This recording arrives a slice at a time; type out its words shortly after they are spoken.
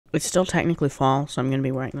It's still technically fall, so I'm going to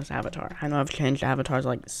be wearing this avatar. I know I've changed avatars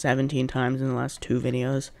like 17 times in the last 2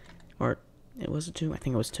 videos. Or, it was 2? I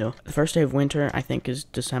think it was 2. The first day of winter, I think, is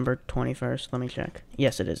December 21st. Let me check.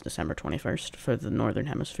 Yes, it is December 21st for the Northern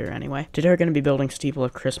Hemisphere anyway. Today we're going to be building Steeple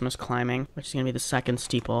of Christmas Climbing, which is going to be the second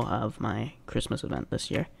steeple of my Christmas event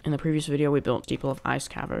this year. In the previous video, we built Steeple of Ice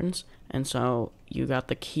Caverns, and so you got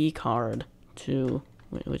the key card to,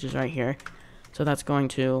 which is right here. So that's going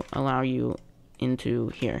to allow you into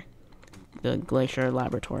here, the Glacier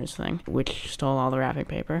Laboratories thing, which stole all the wrapping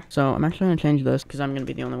paper. So I'm actually going to change this because I'm going to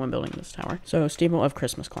be the only one building this tower. So Steeple of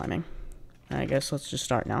Christmas Climbing. I guess let's just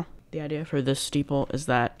start now. The idea for this steeple is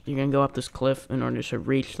that you're going to go up this cliff in order to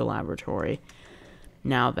reach the laboratory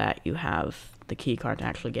now that you have the key card to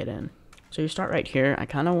actually get in. So you start right here. I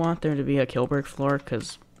kind of want there to be a kill brick floor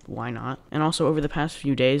because why not? And also over the past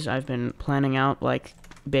few days I've been planning out like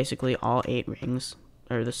basically all 8 rings,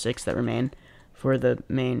 or the 6 that remain, for the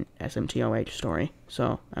main SMTOH story.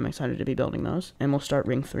 So I'm excited to be building those. And we'll start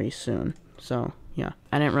ring 3 soon. So yeah.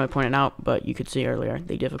 I didn't really point it out, but you could see earlier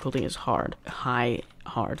the difficulty is hard.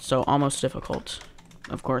 Hard. So almost difficult.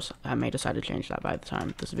 Of course, I may decide to change that by the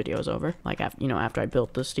time this video is over. Like, after I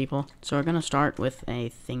built this steeple. So we're going to start with a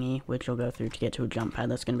thingy, which you'll go through to get to a jump pad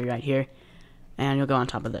that's going to be right here. And you'll go on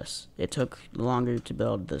top of this. It took longer to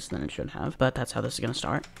build this than it should have, but that's how this is going to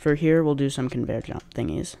start. For here, we'll do some conveyor jump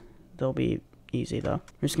thingies. They'll be easy, though.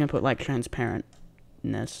 We're just going to put, like,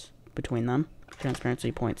 transparentness between them.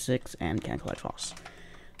 Transparency 0.6 and can collect false.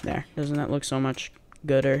 There. Doesn't that look so much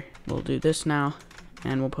gooder? We'll do this now,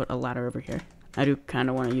 and we'll put a ladder over here. I do kind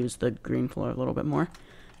of want to use the green floor a little bit more,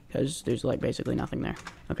 because there's, like, basically nothing there.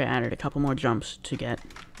 Okay, I added a couple more jumps to get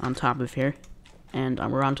on top of here. And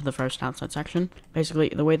we're on to the first outside section. Basically,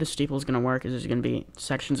 the way the steeple is going to work is there's going to be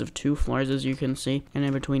sections of 2 floors, as you can see, and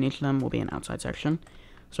in between each of them will be an outside section.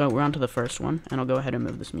 So we're on to the first one, and I'll go ahead and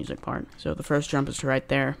move this music part. So the first jump is to right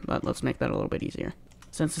there, but let's make that a little bit easier.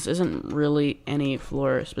 Since this isn't really any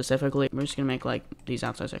floor specifically, we're just going to make like these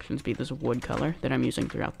outside sections be this wood color that I'm using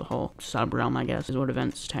throughout the whole sub-realm, I guess, is what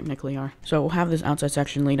events technically are. So we'll have this outside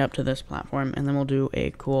section lead up to this platform, and then we'll do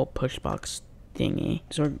a cool push box thingy.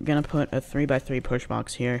 So we're gonna put a 3x3 push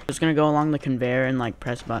box here. It's gonna go along the conveyor and like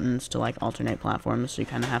press buttons to like alternate platforms, so you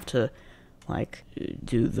kind of have to like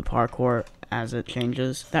do the parkour as it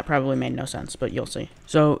changes. That probably made no sense, but you'll see.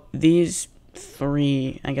 So these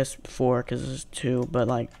 3, I guess 4 because this is 2, but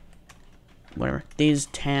like whatever, these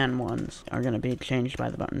tan ones are gonna be changed by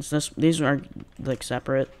the buttons. These are like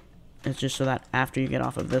separate. It's just so that after you get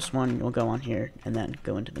off of this one, you'll go on here and then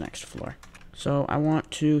go into the next floor. So I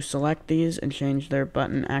want to select these and change their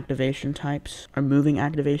button activation types, or moving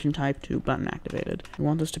activation type to button activated. We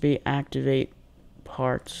want this to be activate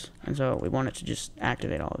parts, and so we want it to just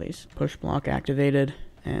activate all of these. Push block activated,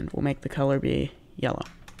 and we'll make the color be yellow.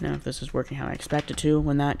 Now if this is working how I expect it to,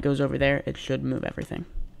 when that goes over there, it should move everything.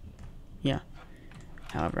 Yeah.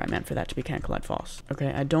 However, I meant for that to be can't collect false.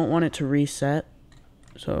 Okay, I don't want it to reset,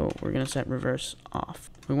 so we're going to set reverse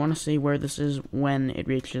off. We want to see where this is when it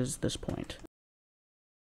reaches this point.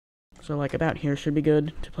 So like about here should be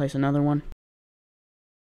good to place another one.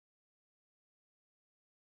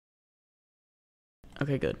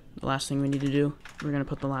 Okay, good. The last thing we need to do, we're going to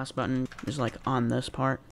put the last button is like on this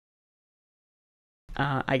part.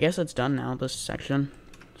 I guess it's done now, this section.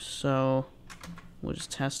 So we'll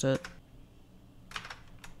just test it.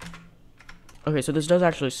 Okay, so this does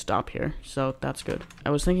actually stop here, so that's good. I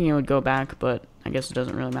was thinking it would go back, but I guess it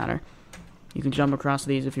doesn't really matter. You can jump across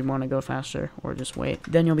these if you want to go faster, or just wait.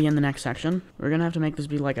 Then you'll be in the next section. We're going to have to make this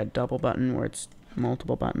be like a double button where it's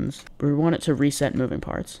multiple buttons. But we want it to reset moving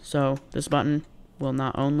parts. So this button will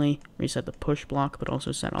not only reset the push block, but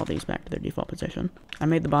also set all these back to their default position. I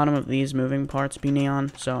made the bottom of these moving parts be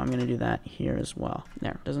neon, so I'm going to do that here as well.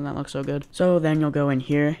 There, doesn't that look so good? So then you'll go in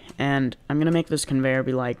here, and I'm going to make this conveyor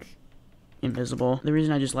be like invisible. The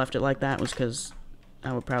reason I just left it like that was because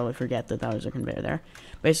I would probably forget that that was a conveyor there.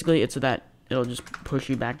 Basically, it's so that it'll just push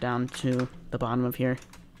you back down to the bottom of here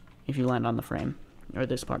if you land on the frame, or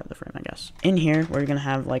this part of the frame, I guess. In here, we're gonna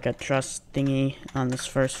have like a truss thingy on this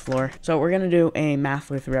first floor. So we're gonna do a math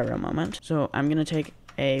with Roro moment. So I'm gonna take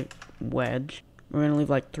a wedge. We're gonna leave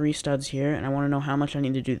like 3 studs here, and I wanna know how much I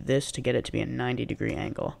need to do this to get it to be a 90-degree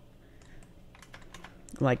angle.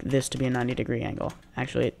 Like this to be a 90-degree angle.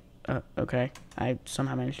 Actually, okay, I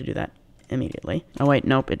somehow managed to do that immediately. Oh wait,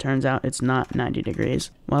 nope, it turns out it's not 90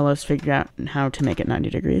 degrees. Well, let's figure out how to make it 90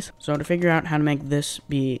 degrees. So to figure out how to make this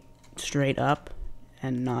be straight up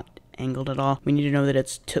and not angled at all, we need to know that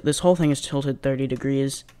it's this whole thing is tilted 30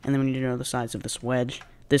 degrees, and then we need to know the size of this wedge.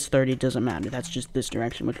 This 30 doesn't matter, that's just this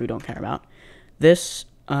direction, which we don't care about. This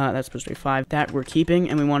That's supposed to be 5. That we're keeping,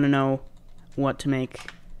 and we want to know what to make.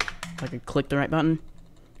 If I could click the right button,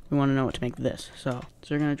 we want to know what to make this. So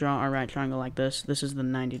we're going to draw our right triangle like this. This is the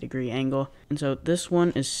 90-degree angle. And so this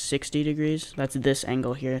one is 60 degrees. That's this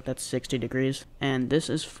angle here. That's 60 degrees. And this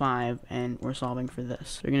is 5, and we're solving for this.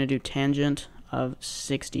 So we're going to do tangent of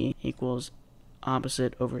 60 equals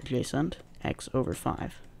opposite over adjacent, x over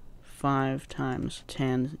 5. 5 times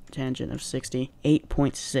tangent of 60,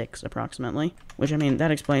 8.6 approximately. Which, I mean, that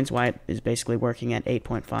explains why it is basically working at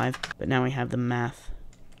 8.5. But now we have the math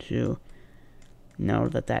to know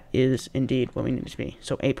that that is indeed what we need it to be.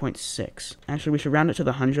 So 8.6. Actually, we should round it to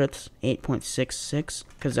the hundredths, 8.66,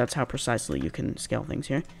 because that's how precisely you can scale things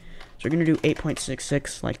here. So we're going to do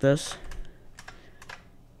 8.66 like this.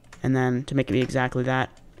 And then to make it be exactly that,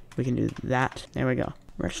 we can do that. There we go.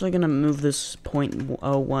 We're actually going to move this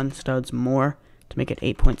 0.01 studs more to make it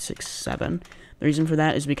 8.67. The reason for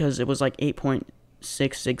that is because it was like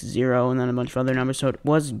 8.660 and then a bunch of other numbers, so it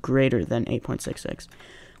was greater than 8.66.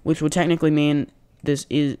 Which would technically mean this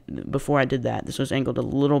is, before I did that, this was angled a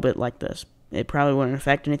little bit like this. It probably wouldn't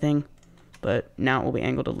affect anything, but now it will be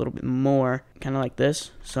angled a little bit more, kind of like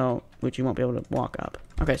this, so, which you won't be able to walk up.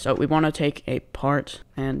 Okay, so we want to take a part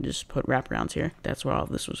and just put wraparounds here. That's what all of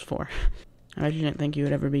this was for. I actually didn't think you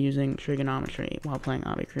would ever be using trigonometry while playing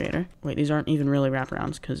Obby Creator. Wait, these aren't even really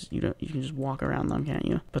wraparounds, because you can just walk around them, can't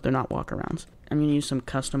you? But they're not walkarounds. I'm going to use some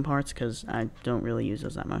custom parts, because I don't really use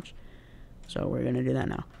those that much. So we're going to do that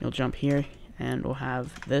now. You'll jump here, and we'll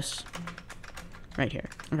have this right here.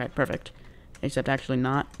 Okay, perfect. Except actually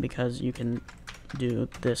not, because you can do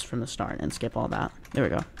this from the start and skip all that. There we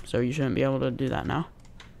go. So you shouldn't be able to do that now.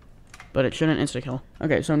 But it shouldn't insta-kill.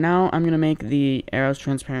 Okay, so now I'm going to make the arrows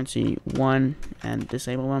transparency 1 and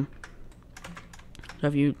disable them. So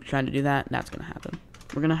if you try to do that, that's going to happen.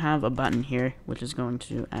 We're going to have a button here, which is going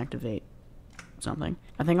to activate something.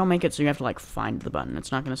 I think I'll make it so you have to like find the button.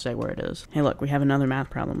 It's not going to say where it is. Hey look, we have another math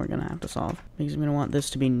problem we're going to have to solve. Because I'm going to want this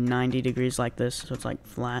to be 90 degrees like this, so it's like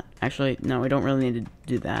flat. Actually, no, we don't really need to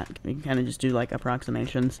do that. We can kind of just do like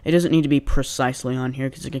approximations. It doesn't need to be precisely on here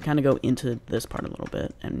because it can kind of go into this part a little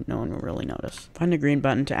bit and no one will really notice. Find a green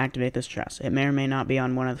button to activate this truss. It may or may not be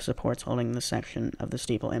on one of the supports holding this section of the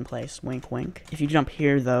steeple in place. Wink wink. If you jump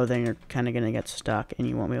here though, then you're kind of going to get stuck and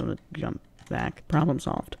you won't be able to jump back. Problem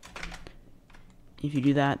solved. If you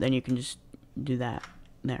do that, then you can just do that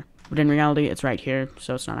there. But in reality, it's right here,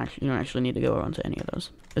 so it's not actually, you don't actually need to go onto any of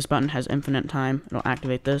those. This button has infinite time. It'll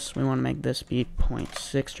activate this. We want to make this be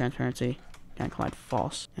 0.6 transparency. Can collide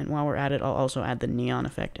false. And while we're at it, I'll also add the neon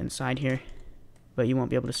effect inside here, but you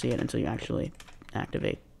won't be able to see it until you actually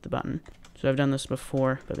activate the button. So I've done this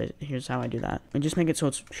before, but here's how I do that. We just make it so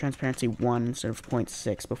it's transparency 1 instead of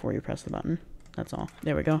 0.6 before you press the button. That's all.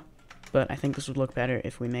 There we go. But I think this would look better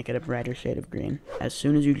if we make it a brighter shade of green. As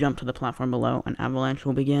soon as you jump to the platform below, an avalanche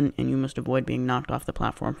will begin, and you must avoid being knocked off the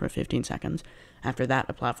platform for 15 seconds. After that,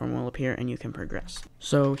 a platform will appear, and you can progress.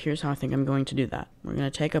 So here's how I think I'm going to do that. We're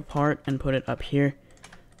going to take a part and put it up here.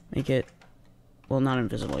 Make it, well, not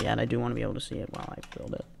invisible yet. I do want to be able to see it while I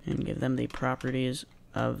build it. And give them the properties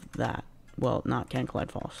of that. Well, not can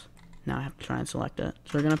collide false. Now I have to try and select it.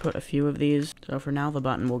 So we're going to put a few of these. So for now, the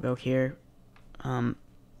button will go here.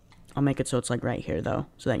 I'll make it so it's like right here though,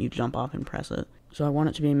 so that you jump off and press it. So I want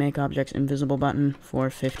it to be make objects invisible button for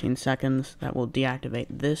 15 seconds. That will deactivate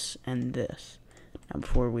this and this. Now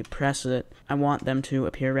before we press it, I want them to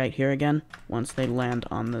appear right here again once they land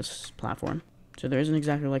on this platform. So there isn't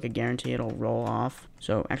exactly like a guarantee it'll roll off.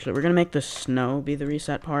 So actually we're going to make the snow be the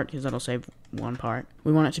reset part because that'll save one part.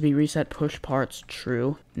 We want it to be reset push parts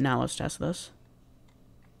true. Now let's test this.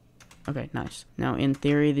 Okay, nice. Now in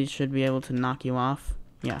theory these should be able to knock you off.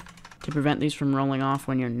 Yeah. To prevent these from rolling off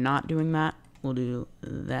when you're not doing that, we'll do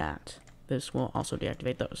that. This will also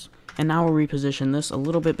deactivate those. And now we'll reposition this a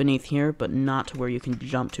little bit beneath here, but not to where you can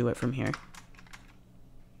jump to it from here.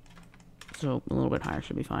 So a little bit higher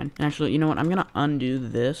should be fine. And actually, you know what? I'm going to undo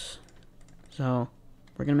this. So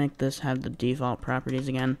we're going to make this have the default properties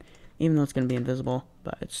again, even though it's going to be invisible,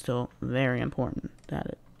 but it's still very important that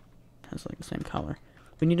it has like the same color.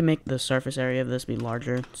 We need to make the surface area of this be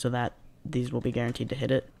larger so that these will be guaranteed to hit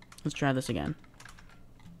it. Let's try this again.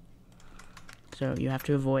 So you have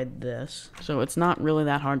to avoid this. So it's not really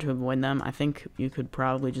that hard to avoid them. I think you could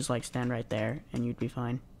probably just like stand right there and you'd be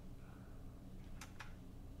fine.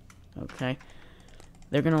 Okay.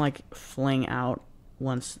 They're gonna like fling out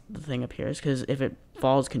once the thing appears, because if it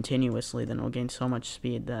falls continuously then it'll gain so much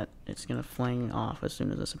speed that it's gonna fling off as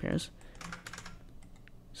soon as this appears.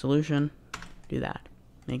 Solution, do that.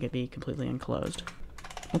 Make it be completely enclosed.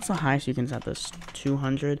 What's the highest you can set this?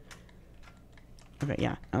 200? Okay,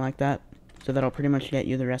 yeah, I like that. So that'll pretty much get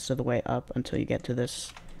you the rest of the way up until you get to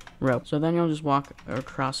this rope. So then you'll just walk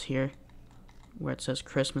across here where it says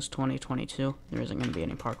Christmas 2022. There isn't going to be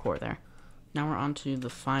any parkour there. Now we're on to the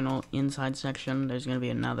final inside section. There's going to be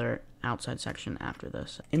another outside section after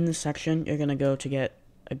this. In this section, you're going to go to get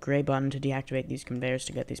a gray button to deactivate these conveyors,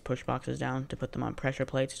 to get these push boxes down, to put them on pressure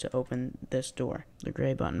plates to open this door. The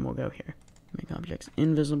gray button will go here. Make objects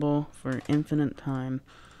invisible for infinite time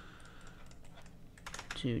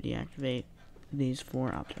to deactivate these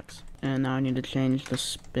 4 objects. And now I need to change the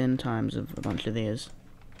spin times of a bunch of these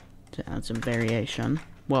to add some variation.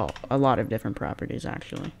 Well, a lot of different properties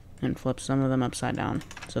actually. And flip some of them upside down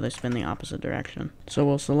so they spin the opposite direction. So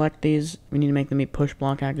we'll select these. We need to make them be push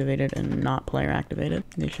block activated and not player activated.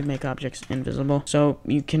 They should make objects invisible. So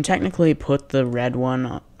you can technically put the red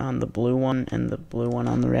one on the blue one and the blue one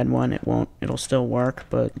on the red one. It'll still work,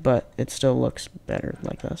 but it still looks better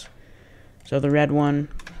like this. So the red one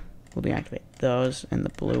will deactivate those and the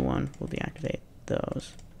blue one will deactivate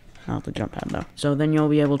those. I'll have to jump pad though. So then you'll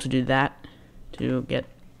be able to do that to get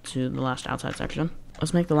to the last outside section.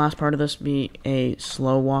 Let's make the last part of this be a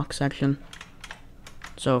slow walk section.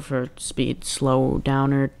 So for speed slow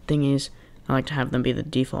downer thingies, I like to have them be the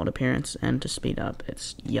default appearance, and to speed up,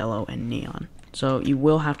 it's yellow and neon. So you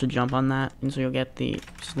will have to jump on that, and so you'll get the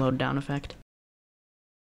slowed down effect.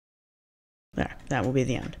 There, that will be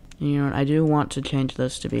the end. And you know what, I do want to change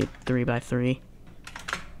this to be 3x3.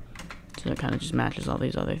 So it kind of just matches all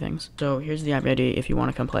these other things. So here's the ID if you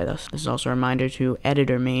want to come play this. This is also a reminder to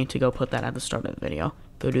editor me to go put that at the start of the video.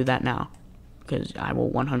 Go do that now, because I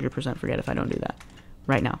will 100% forget if I don't do that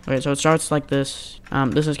right now. Okay, so it starts like this.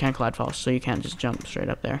 This is kind of Clyde Falls, so you can't just jump straight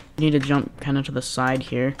up there. You need to jump kind of to the side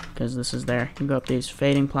here, because this is there. You can go up these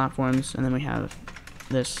fading platforms, and then we have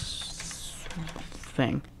this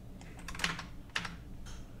thing.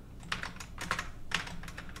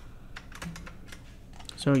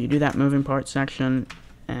 So you do that moving part section,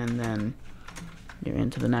 and then you're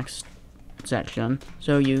into the next section.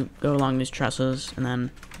 So you go along these trusses, and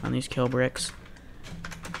then on these kill bricks,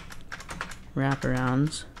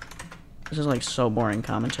 wraparounds. This is like so boring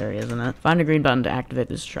commentary, isn't it? Find a green button to activate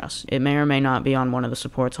this truss. It may or may not be on one of the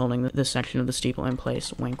supports holding this section of the steeple in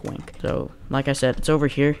place. Wink, wink. So, like I said, it's over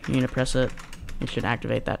here. You need to press it. It should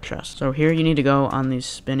activate that truss. So here you need to go on these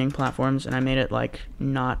spinning platforms, and I made it like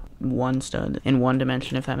not one stud in one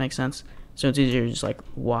dimension, if that makes sense. So it's easier to just like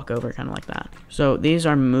walk over kind of like that. So these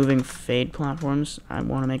are moving fade platforms. I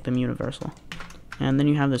want to make them universal. And then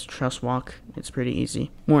you have this truss walk. It's pretty easy.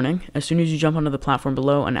 Warning, as soon as you jump onto the platform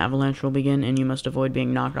below, an avalanche will begin, and you must avoid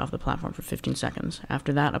being knocked off the platform for 15 seconds.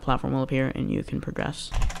 After that, a platform will appear, and you can progress.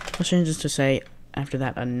 Let's change this to say, after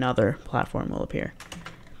that, another platform will appear.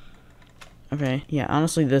 Okay, yeah,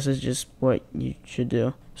 honestly, this is just what you should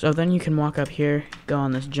do. So then you can walk up here, go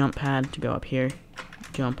on this jump pad to go up here,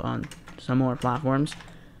 jump on some more platforms,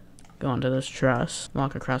 go onto this truss,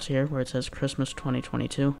 walk across here where it says Christmas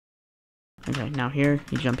 2022. Okay, now here,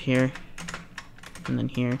 you jump here, and then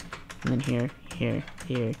here, and then here, here,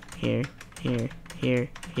 here, here, here, here,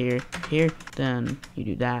 here, here. Then you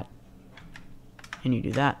do that, and you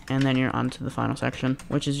do that, and then you're on to the final section,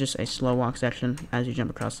 which is just a slow walk section as you jump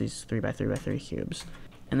across these 3x3x3 cubes.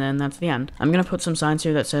 And then that's the end. I'm gonna put some signs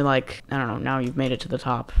here that say, like, I don't know, now you've made it to the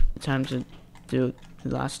top. It's time to do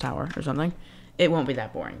the last tower or something. It won't be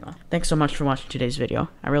that boring though. Thanks so much for watching today's video.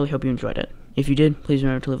 I really hope you enjoyed it. If you did, please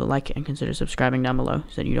remember to leave a like and consider subscribing down below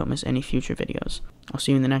so that you don't miss any future videos. I'll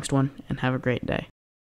see you in the next one, and have a great day.